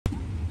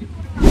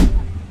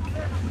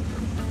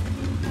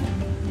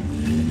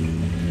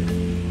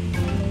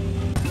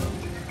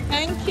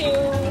Thank you.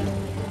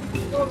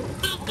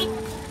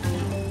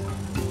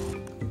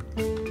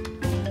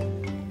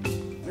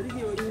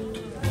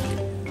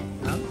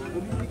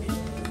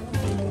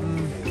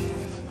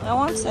 I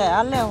want to say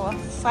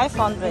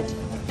 500.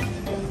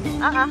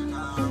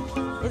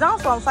 It's down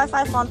from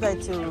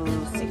 500 to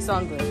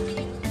 600.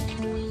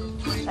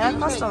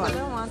 Customer.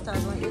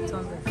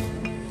 1,800.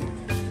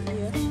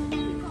 Yeah.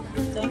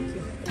 Thank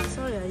you.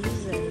 Sorry, I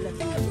used it.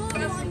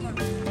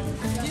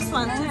 This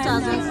one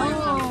 2,500.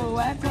 Oh,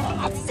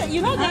 welcome.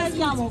 You know that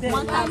yam of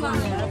 1,000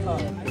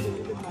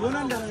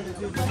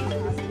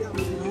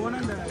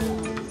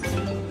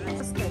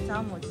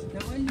 how much?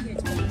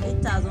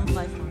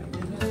 8,500.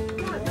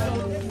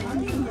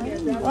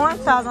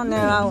 1,000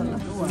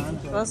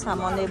 naira because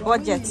I'm on a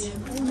budget.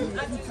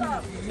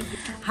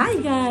 Hi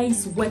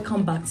guys,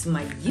 welcome back to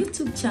my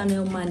YouTube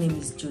channel. My name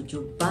is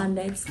Jojo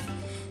Barnett.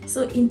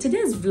 So in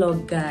today's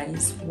vlog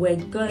guys, we're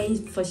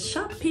going for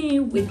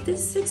shopping with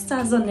this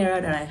 6,000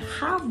 naira that I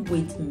have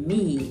with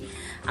me.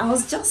 I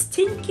was just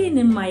thinking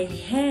in my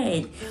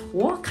head,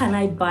 what can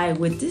I buy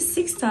with this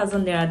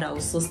 6,000 naira that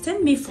will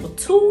sustain me for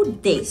 2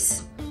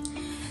 days?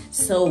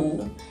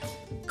 So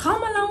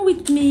come along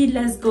with me.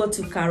 Let's go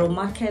to Karu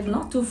market,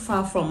 not too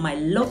far from my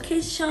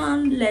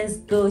location. Let's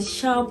go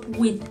shop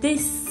with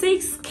this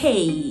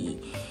 6K.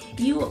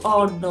 You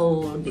all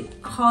know the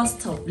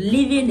cost of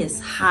living is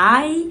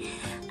high.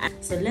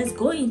 So let's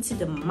go into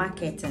the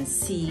market and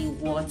see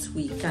what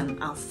we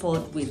can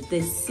afford with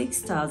this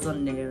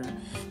 6,000 naira.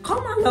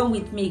 Come along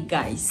with me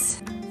guys.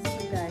 So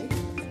guys,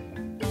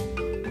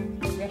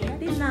 we're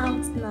heading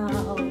out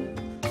now.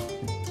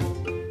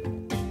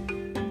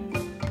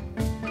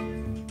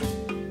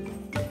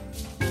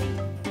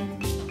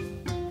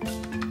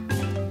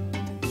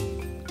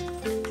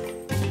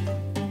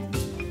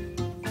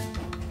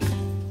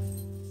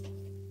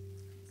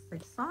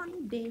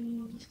 Sunday,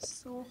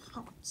 so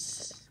hot.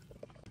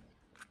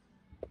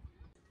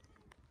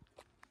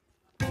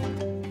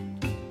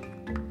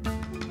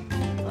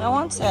 I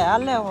want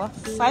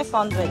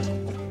 500.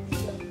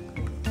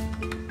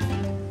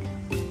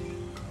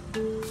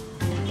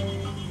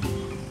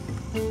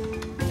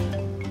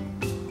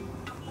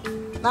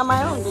 Now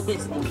my own with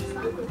this.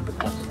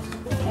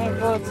 Oh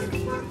God.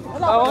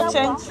 I won't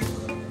change.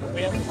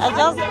 I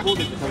just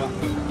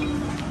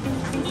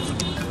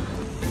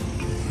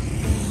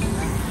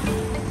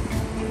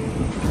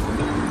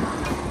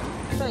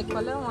I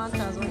collect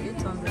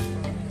 1,800.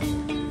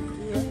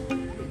 Yeah.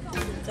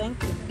 Thank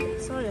you.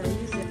 Sorry, I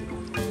use it.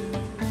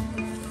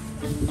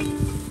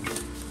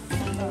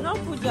 No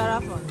put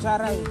Jara for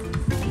Jara.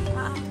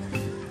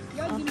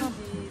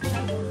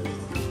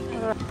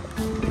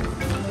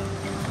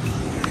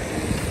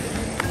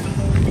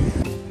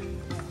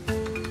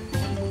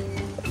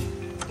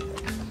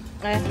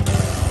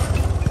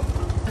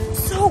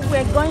 So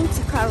we're going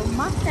to Karu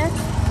market.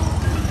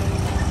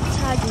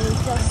 Charging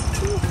just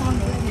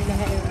 200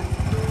 naira.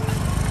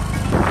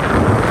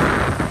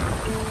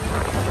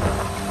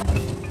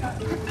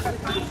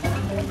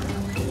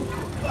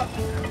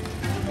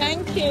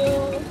 Thank you.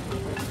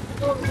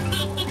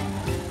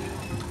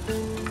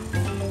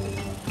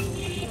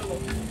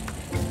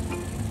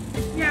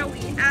 Here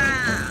we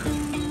are.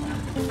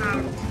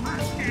 Our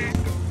market.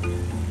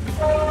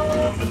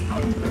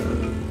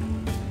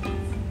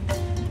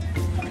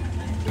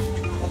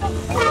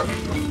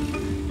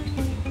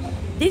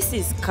 This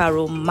is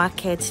Karu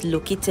market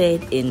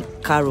located in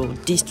Karu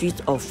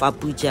district of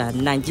Abuja,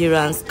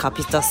 Nigerian's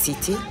capital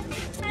city.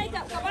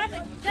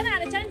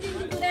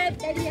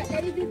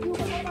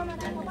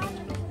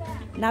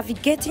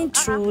 Navigating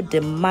through the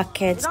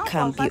market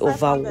can be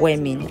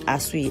overwhelming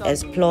as we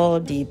explore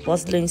the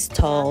bustling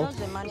stall,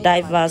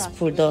 diverse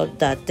products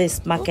that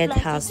this market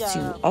has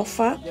to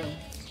offer,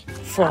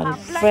 from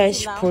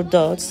fresh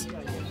products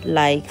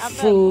like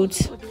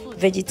fruits,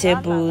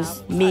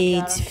 vegetables,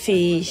 meat,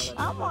 fish,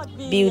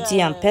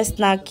 beauty and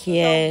personal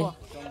care,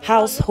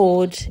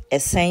 household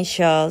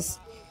essentials,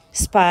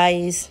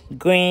 spice,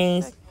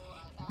 grains,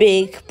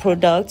 baked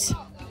products.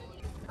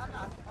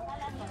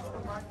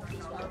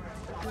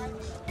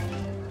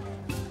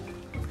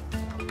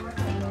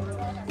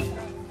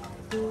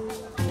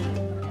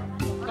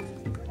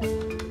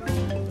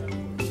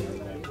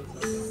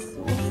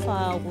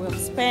 We'll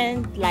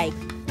spend like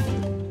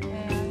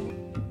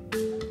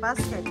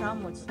basket how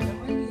much?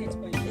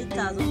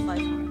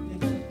 8,500.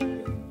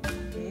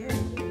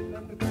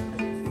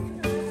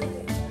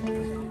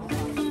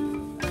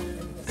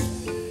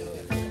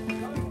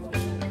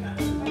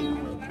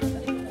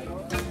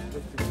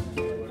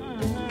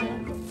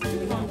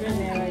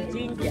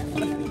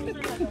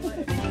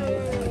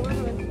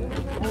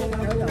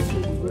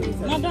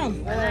 Madam,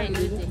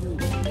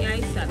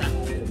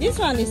 this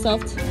one is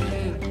soft.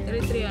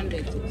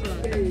 300.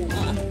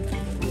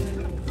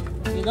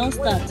 You don't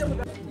start.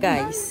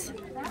 Guys,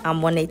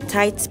 I'm on a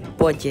tight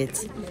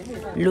budget,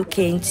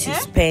 looking to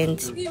spend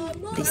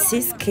the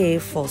 6K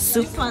for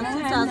soup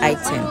item.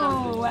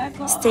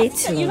 Stay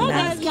tuned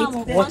and keep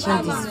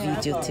watching this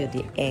video till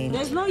the end.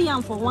 There's no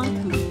yam for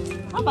 1 kilo.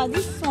 How about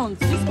this one?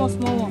 This one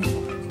small one.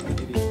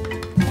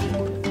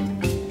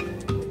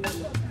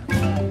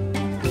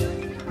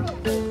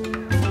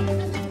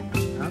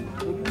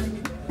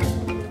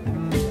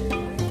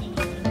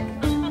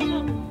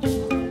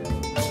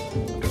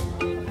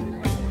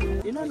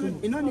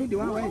 You don't need the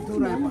one where it's too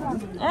ripe.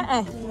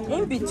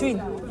 In between.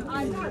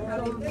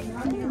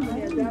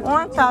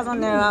 1,000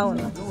 naira.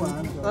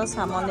 Because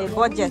I'm on a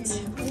budget.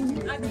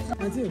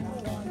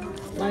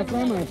 My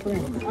friend,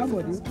 how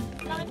about you?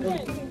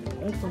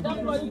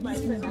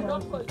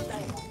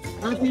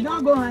 And you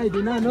don't go hide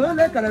now. No,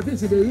 let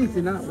carafish they eat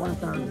now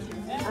 1,000.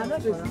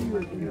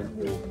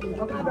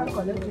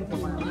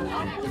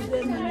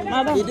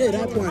 Madam, they did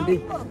that one day.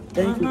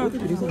 Thank you. What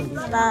is this one?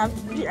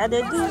 I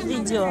did do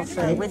video of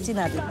waiting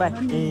at the back.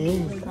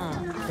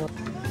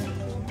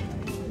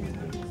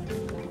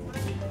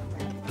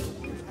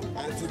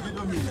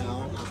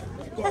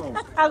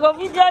 I go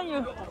video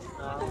you.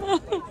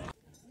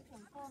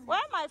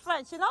 Where my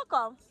friend? She not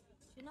come?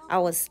 I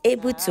was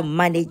able to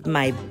manage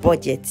my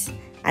budget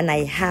and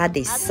I had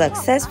a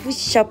successful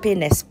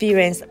shopping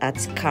experience at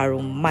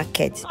Karu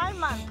market.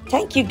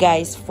 Thank you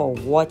guys for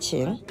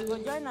watching.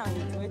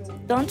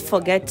 Don't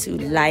forget to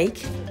like,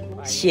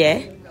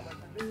 share,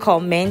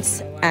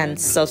 comment and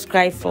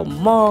subscribe for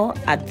more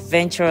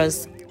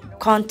adventurous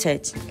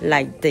content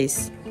like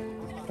this.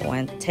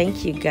 And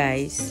thank you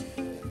guys.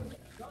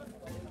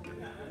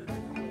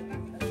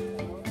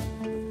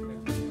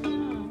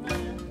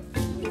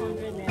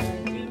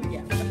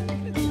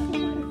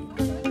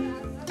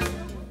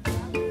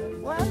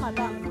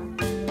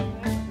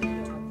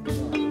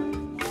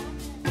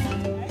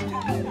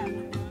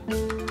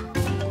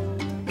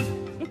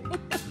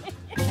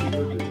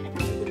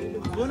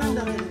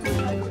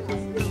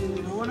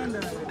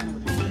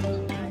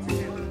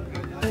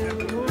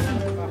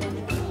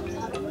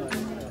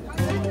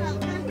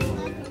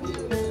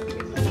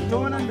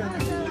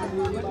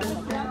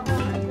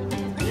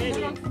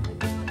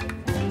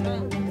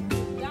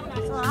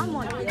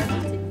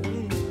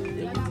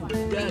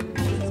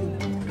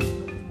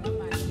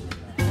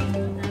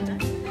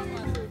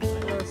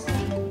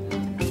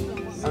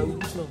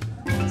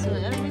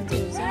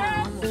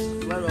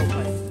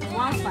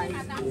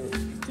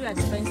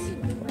 Expensive.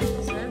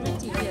 So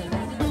everything here.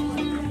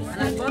 And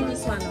I bought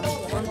this one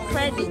on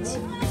credit.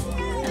 I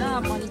don't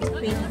have money to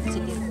pay it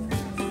today.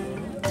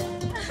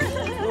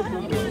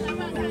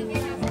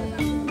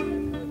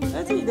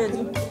 What did you do?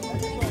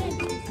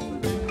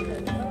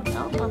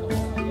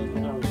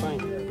 I'm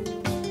fine.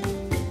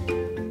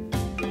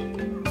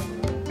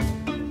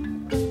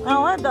 Now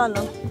well done.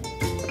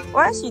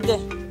 Why is she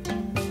there?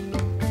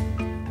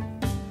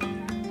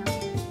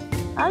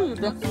 How are you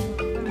there?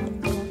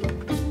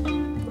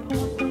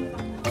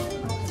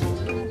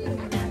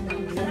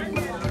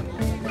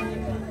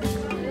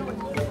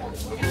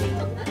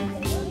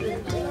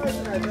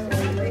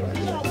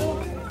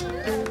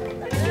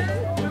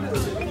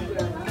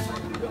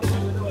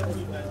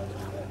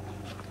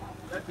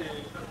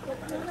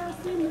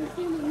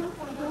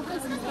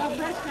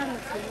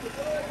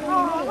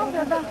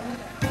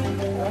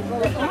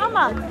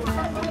 Mama.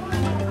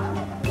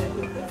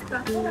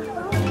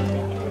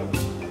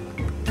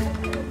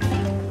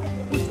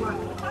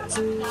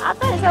 I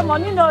thought you said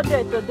money no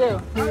day today.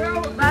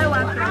 Buy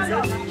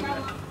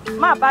 1,000.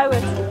 Ma, buy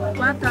what?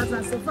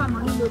 1,000 so far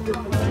money no day.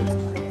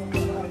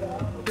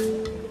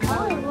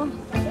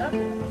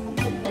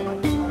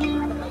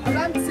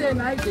 I'm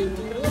saying I did.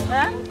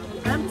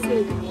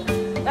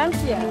 I'm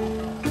saying.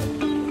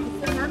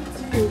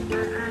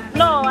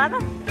 No, I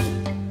don't.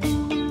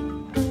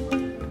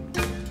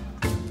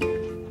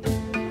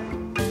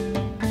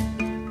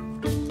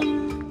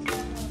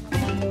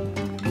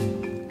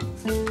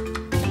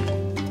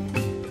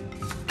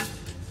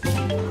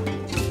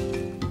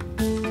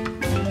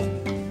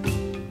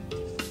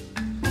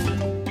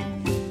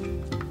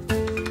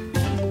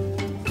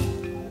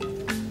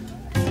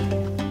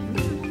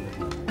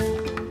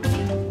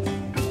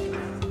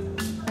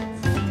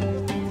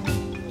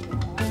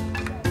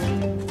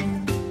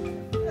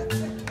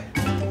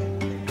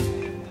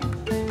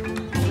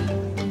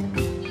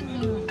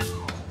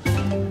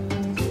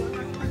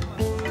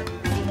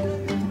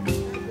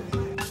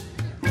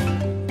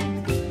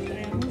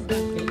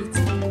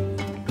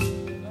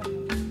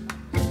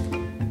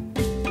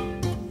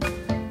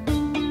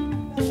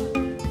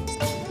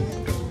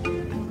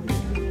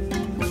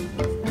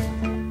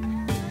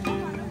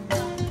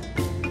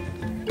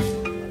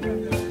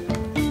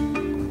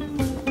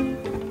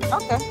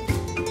 Okay.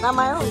 Now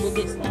my own with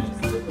this.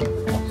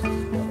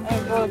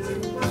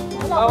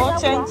 I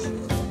won't change.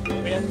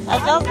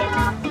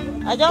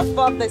 I just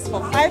bought this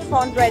for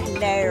 500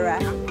 naira.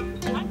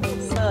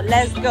 So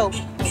let's go.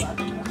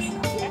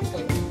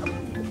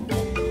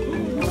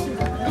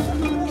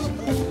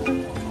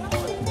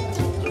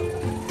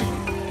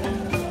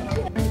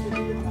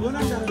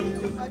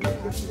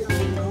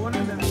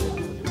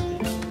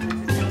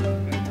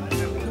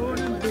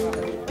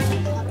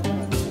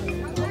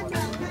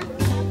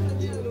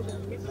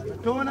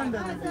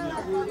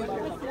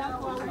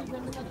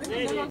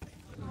 Hello.